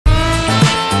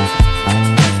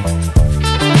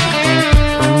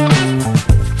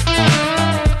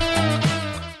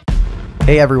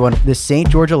Hey everyone, the St.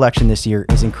 George election this year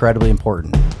is incredibly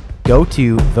important. Go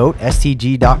to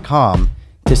votestg.com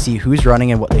to see who's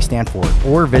running and what they stand for,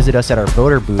 or visit us at our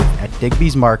voter booth at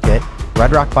Digby's Market,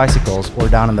 Red Rock Bicycles, or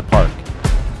down in the park.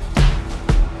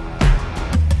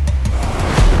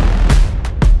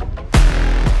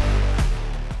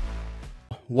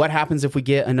 What happens if we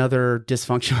get another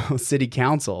dysfunctional city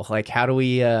council? Like, how do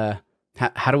we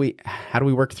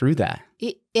work through that?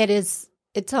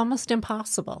 It's almost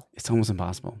impossible. It's almost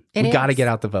impossible. We got to get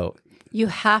out the vote. You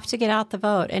have to get out the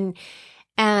vote.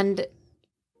 And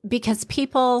because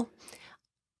people,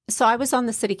 so I was on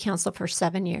the city council for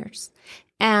 7 years,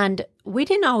 and we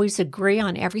didn't always agree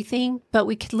on everything, but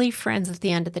we could leave friends at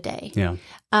the end of the day. Yeah.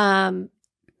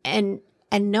 And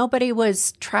nobody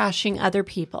was trashing other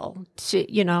people.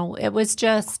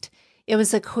 It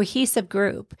was a cohesive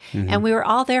group. Mm-hmm. And we were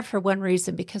all there for one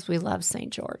reason, because we love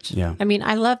St. George. Yeah. I mean,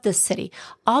 I love this city.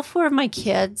 All 4 of my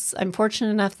kids, I'm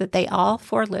fortunate enough that they all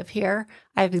 4 live here.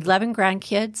 I have 11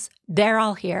 grandkids. They're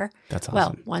all here. That's awesome.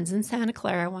 Well, one's in Santa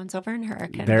Clara, one's over in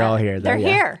Hurricane. They're all here. They're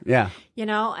here. Yeah.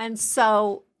 And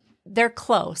so they're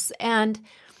close. And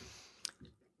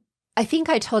I think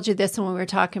I told you this when we were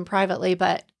talking privately,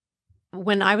 but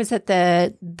when I was at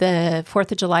the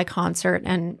 4th of July concert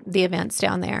and the events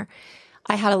down there,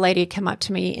 I had a lady come up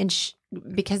to me, and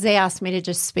because they asked me to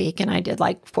just speak, and I did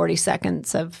like 40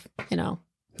 seconds of,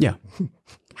 yeah,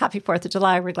 happy 4th of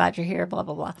July, we're glad you're here, blah,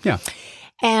 blah, blah. Yeah.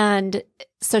 And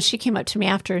so she came up to me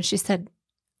after and she said,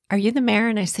 "Are you the mayor?"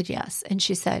 And I said, "Yes." And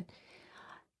she said,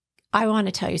 "I want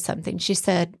to tell you something." She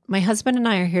said, "My husband and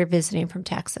I are here visiting from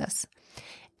Texas."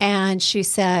 And she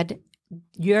said,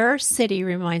 "Your city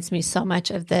reminds me so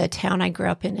much of the town I grew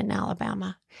up in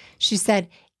Alabama." She said,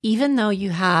 "Even though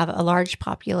you have a large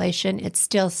population, it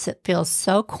still feels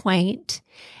so quaint,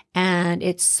 and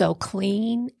it's so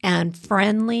clean and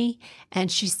friendly."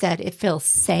 And she said, "It feels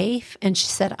safe." And she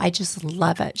said, "I just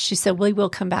love it." She said, "We will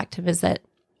come back to visit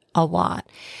a lot."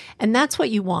 And that's what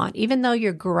you want. Even though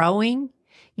you're growing,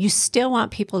 you still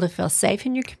want people to feel safe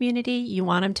in your community. You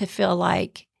want them to feel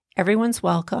like everyone's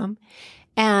welcome.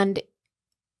 And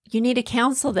you need a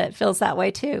council that feels that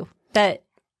way too, that,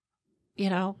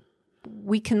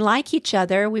 we can like each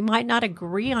other. We might not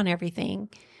agree on everything,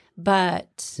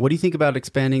 but... What do you think about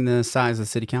expanding the size of the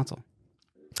city council?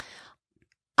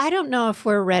 I don't know if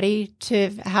we're ready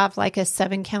to have like a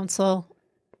 7 council.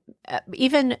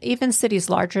 Even cities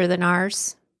larger than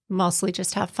ours mostly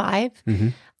just have 5.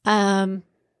 Mm-hmm.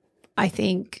 I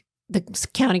think the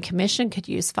county commission could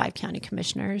use 5 county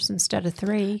commissioners instead of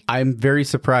 3. I'm very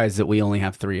surprised that we only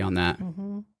have 3 on that.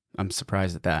 Mm-hmm. I'm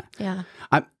surprised at that. Yeah.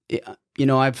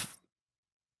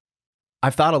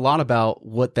 I've thought a lot about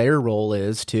what their role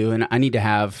is too, and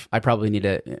I probably need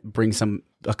to bring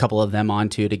a couple of them on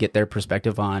too to get their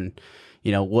perspective on,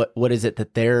 what is it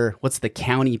that what's the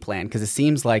county plan? Because it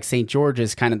seems like St. George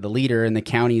is kind of the leader and the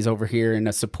county's over here in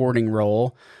a supporting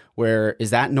role. Where is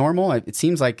that normal? It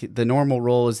seems like the normal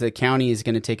role is the county is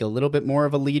going to take a little bit more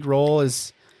of a lead role.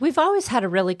 We've always had a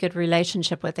really good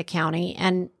relationship with the county,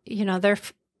 and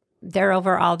they're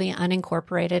over all the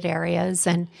unincorporated areas,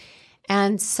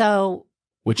 and so.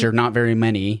 Which are not very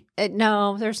many.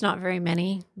 No, there's not very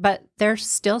many, but there's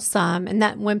still some. And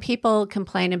that when people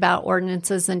complain about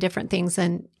ordinances and different things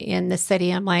in the city,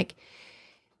 I'm like,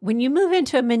 when you move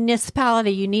into a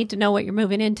municipality, you need to know what you're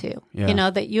moving into.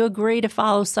 Yeah. That you agree to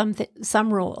follow some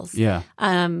rules. Yeah.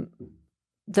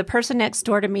 The person next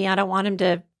door to me, I don't want him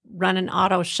to run an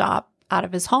auto shop out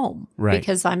of his home, right,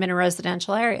 because I'm in a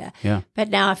residential area. Yeah. But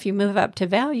now if you move up to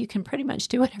Val, you can pretty much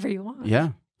do whatever you want. Yeah.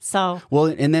 So well,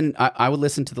 and then I would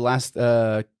listen to the last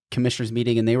commissioners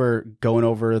meeting, and they were going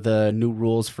over the new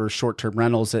rules for short-term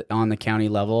rentals on the county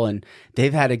level, and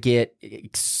they've had to get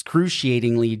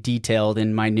excruciatingly detailed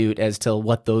and minute as to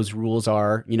what those rules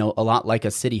are. A lot like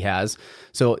a city has.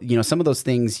 So some of those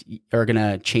things are going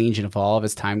to change and evolve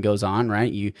as time goes on.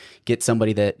 Right? You get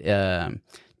somebody that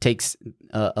takes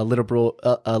a liberal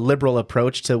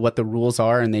approach to what the rules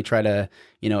are, and they try to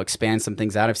expand some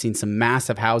things out. I've seen some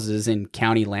massive houses in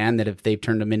county land that they've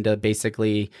turned them into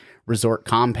basically resort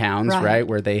compounds, right?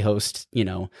 Where they host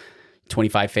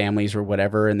 25 families or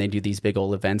whatever, and they do these big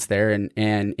old events there. And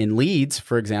in Leeds,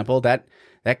 for example, that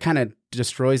kind of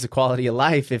destroys the quality of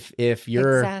life. If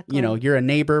you're you're a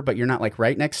neighbor, but you're not like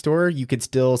right next door, you could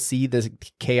still see the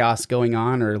chaos going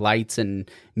on, or lights and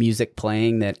music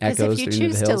playing that echoes through the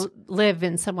hills. If you choose to live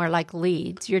in somewhere like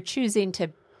Leeds, you're choosing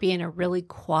to be in a really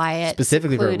quiet,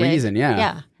 specifically for a reason.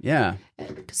 Yeah.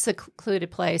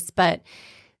 Secluded place. But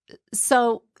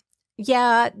so,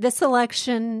 this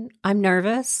election, I'm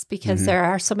nervous because there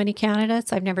are so many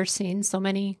candidates. I've never seen so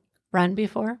many run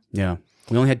before. Yeah.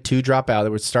 We only had 2 drop out. It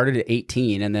was started at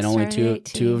 18, and then only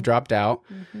two have dropped out.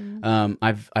 Mm-hmm.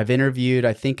 I've interviewed.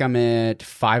 I think I'm at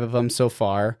 5 of them so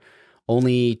far.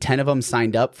 Only 10 of them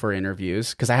signed up for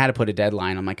interviews because I had to put a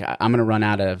deadline. I'm like, I'm going to run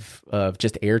out of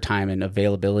just airtime and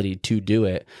availability to do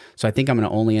it. So I think I'm going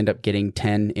to only end up getting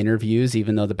 10 interviews,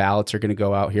 even though the ballots are going to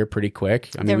go out here pretty quick.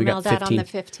 I mean, we got 15 out on the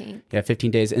 15th. Yeah,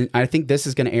 15 days. And I think this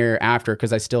is going to air after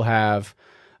because I still have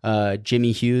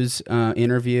Jimmy Hughes'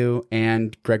 interview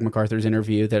and Greg MacArthur's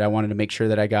interview that I wanted to make sure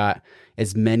that I got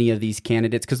as many of these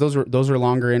candidates, because those are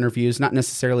longer interviews, not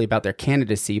necessarily about their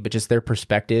candidacy, but just their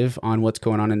perspective on what's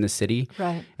going on in the city.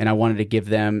 Right. And I wanted to give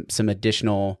them some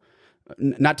additional,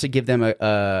 not to give them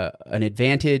an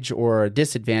advantage or a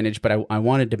disadvantage, but I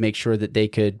wanted to make sure that they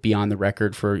could be on the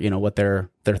record for, you know, what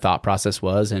their thought process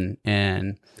was.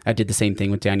 And I did the same thing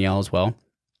with Danielle as well.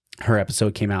 Her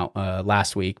episode came out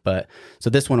last week, but so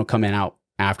this one will come out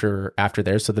after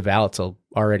theirs. So the ballots will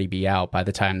already be out by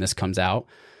the time this comes out.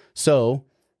 So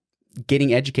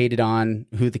getting educated on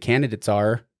who the candidates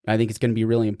are, I think it's going to be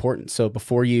really important. So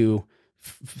before you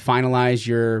finalize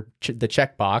the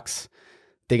checkbox,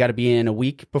 they got to be in a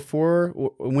week before.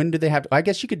 When do they have? I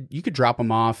guess you could drop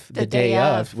them off the day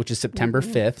of, which is September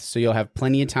 5th. So you'll have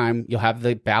plenty of time. You'll have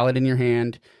the ballot in your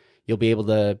hand. You'll be able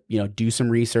to, you know, do some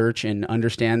research and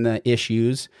understand the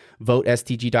issues.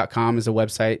 VoteSTG.com is a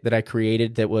website that I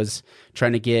created that was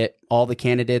trying to get all the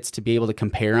candidates to be able to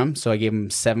compare them. So I gave them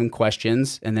 7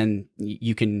 questions, and then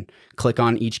you can click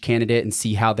on each candidate and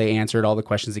see how they answered all the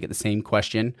questions to get the same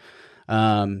question.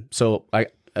 So I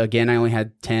only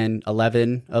had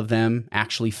 11 of them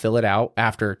actually fill it out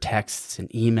after texts and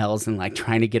emails and like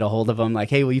trying to get a hold of them.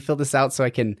 Like, hey, will you fill this out so I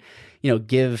can, you know,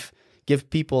 give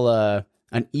people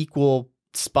an equal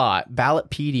spot.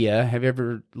 Ballotpedia. Have you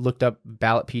ever looked up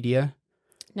Ballotpedia?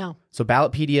 No. So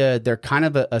Ballotpedia, they're kind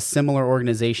of a similar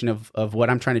organization of what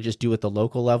I'm trying to just do at the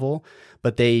local level,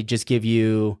 but they just give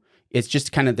you, it's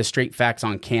just kind of the straight facts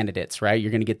on candidates, right?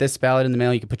 You're going to get this ballot in the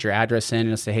mail. You can put your address in and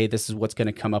it'll say, hey, this is what's going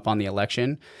to come up on the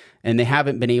election. And they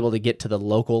haven't been able to get to the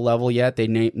local level yet. They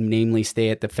namely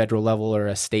stay at the federal level or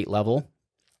a state level.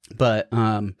 But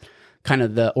kind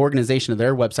of the organization of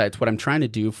their website is what I'm trying to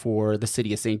do for the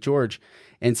city of St. George.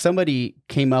 And somebody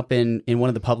came up in one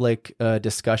of the public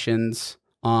discussions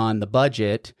on the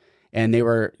budget, and they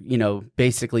were, you know,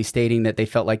 basically stating that they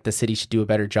felt like the city should do a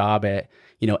better job at,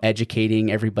 you know,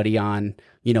 educating everybody on,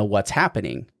 you know, what's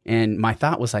happening. And my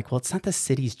thought was like, well, it's not the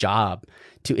city's job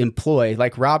to employ,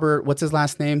 like Robert, what's his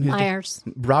last name? Myers.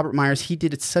 Robert Myers. He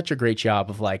did such a great job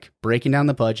of like breaking down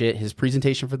the budget, his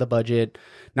presentation for the budget,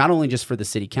 not only just for the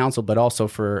city council, but also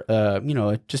for, you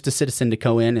know, just a citizen to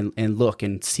go in and look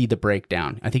and see the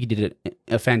breakdown. I think he did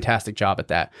a fantastic job at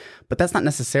that. But that's not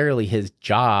necessarily his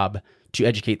job to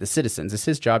educate the citizens. It's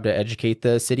his job to educate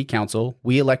the city council.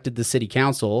 We elected the city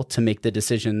council to make the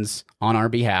decisions on our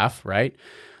behalf, right?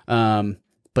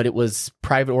 But it was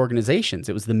private organizations.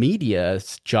 It was the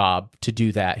media's job to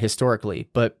do that historically.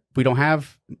 But we don't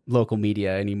have local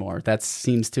media anymore. That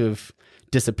seems to have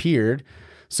disappeared.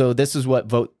 So this is what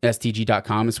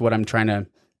VoteSTG.com is what I'm trying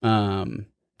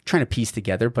to piece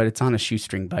together, but it's on a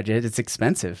shoestring budget. It's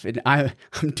expensive. And I'm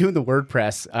doing the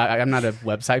WordPress. I'm not a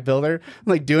website builder.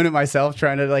 I'm like doing it myself,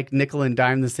 trying to like nickel and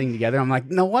dime this thing together. I'm like,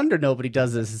 no wonder nobody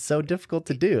does this. It's so difficult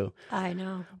to do. I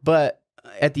know. But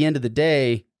at the end of the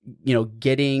day, you know,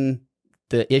 getting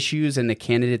the issues and the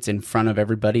candidates in front of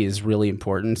everybody is really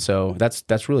important. So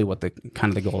that's really what the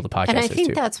kind of the goal of the podcast is. And I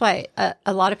think that's why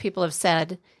a lot of people have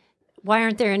said, why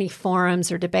aren't there any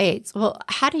forums or debates? Well,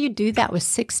 how do you do that with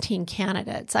 16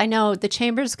 candidates? I know the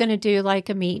chamber's going to do like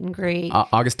a meet and greet.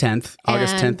 August 10th.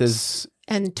 August 10th is...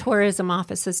 And tourism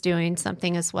office is doing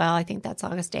something as well. I think that's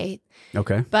August 8th.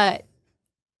 Okay. But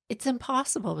it's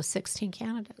impossible with 16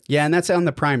 candidates. Yeah, and that's on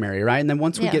the primary, right? And then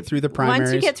once we get through the primaries...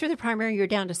 Once you get through the primary, you're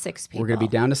down to 6 people. We're going to be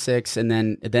down to 6, and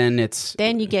then it's...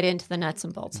 Then you get into the nuts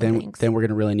and bolts of things. Then we're going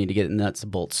to really need to get in the nuts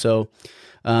and bolts. So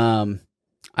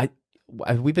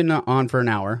we've been on for an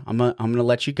hour. I'm gonna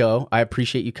let you go. I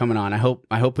appreciate you coming on. I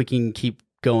hope we can keep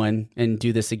going and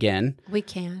do this again. We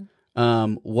can.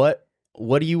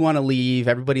 What do you want to leave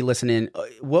everybody listening?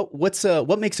 What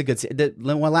makes a good?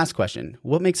 One last question.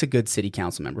 What makes a good city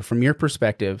council member from your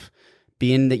perspective?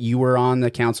 Being that you were on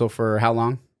the council for how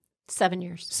long? 7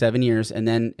 years. 7 years, and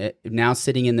then now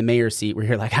sitting in the mayor's seat, where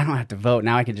you're like, I don't have to vote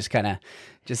now. I can just kind of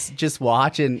just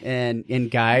watch and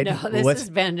guide. No, this has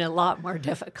been a lot more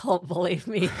difficult. Believe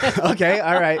me. Okay,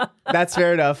 all right, that's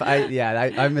fair enough.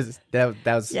 That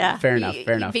was fair enough.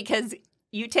 Fair enough. Because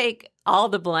you take all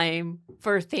the blame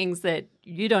for things that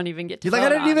you don't even get to. You're like, I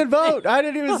didn't even vote. I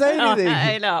didn't even say anything.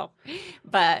 I know,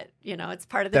 but it's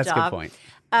part of the job. That's a good point. But,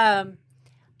 it's part of the job. That's a good point. Um,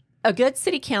 I want to let you go. I appreciate you coming on. I hope we can keep going and do this again. We can. I hope we can keep going and do this again. We can. I a good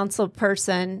city council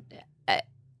person,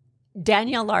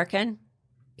 Danielle Larkin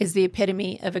is the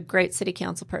epitome of a great city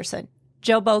council person.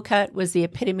 Joe Bocutt was the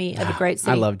epitome of a great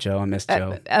city. I love Joe. I miss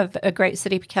Joe. Of a great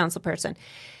city council person.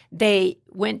 They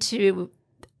went to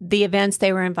the events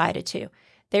they were invited to.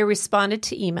 They responded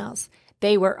to emails.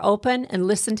 They were open and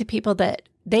listened to people that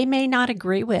they may not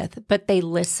agree with, but they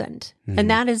listened. And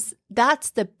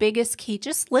that's the biggest key.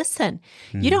 Just listen.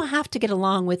 You don't have to get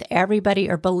along with everybody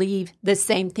or believe the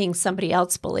same thing somebody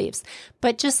else believes,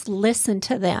 but just listen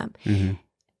to them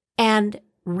and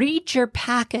read your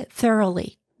packet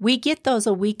thoroughly. We get those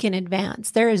a week in advance.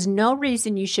 There is no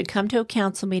reason you should come to a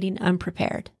council meeting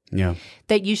unprepared. Yeah.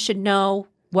 That you should know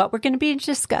what we're going to be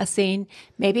discussing,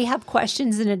 maybe have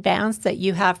questions in advance that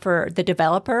you have for the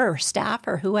developer or staff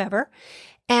or whoever.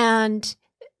 And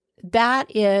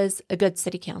that is a good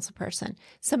city council person.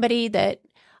 Somebody that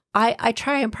I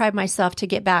try and pride myself to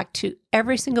get back to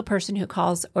every single person who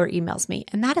calls or emails me.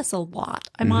 And that is a lot.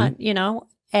 I'm on,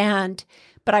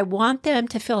 but I want them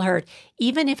to feel heard,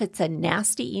 even if it's a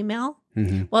nasty email.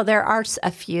 Well, there are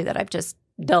a few that I've just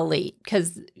delete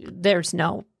because there's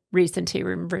no reason to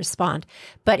respond.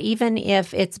 But even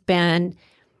if it's been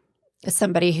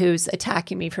somebody who's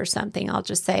attacking me for something, I'll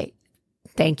just say,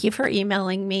 thank you for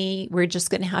emailing me. We're just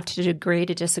going to have to agree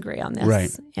to disagree on this,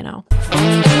 Right.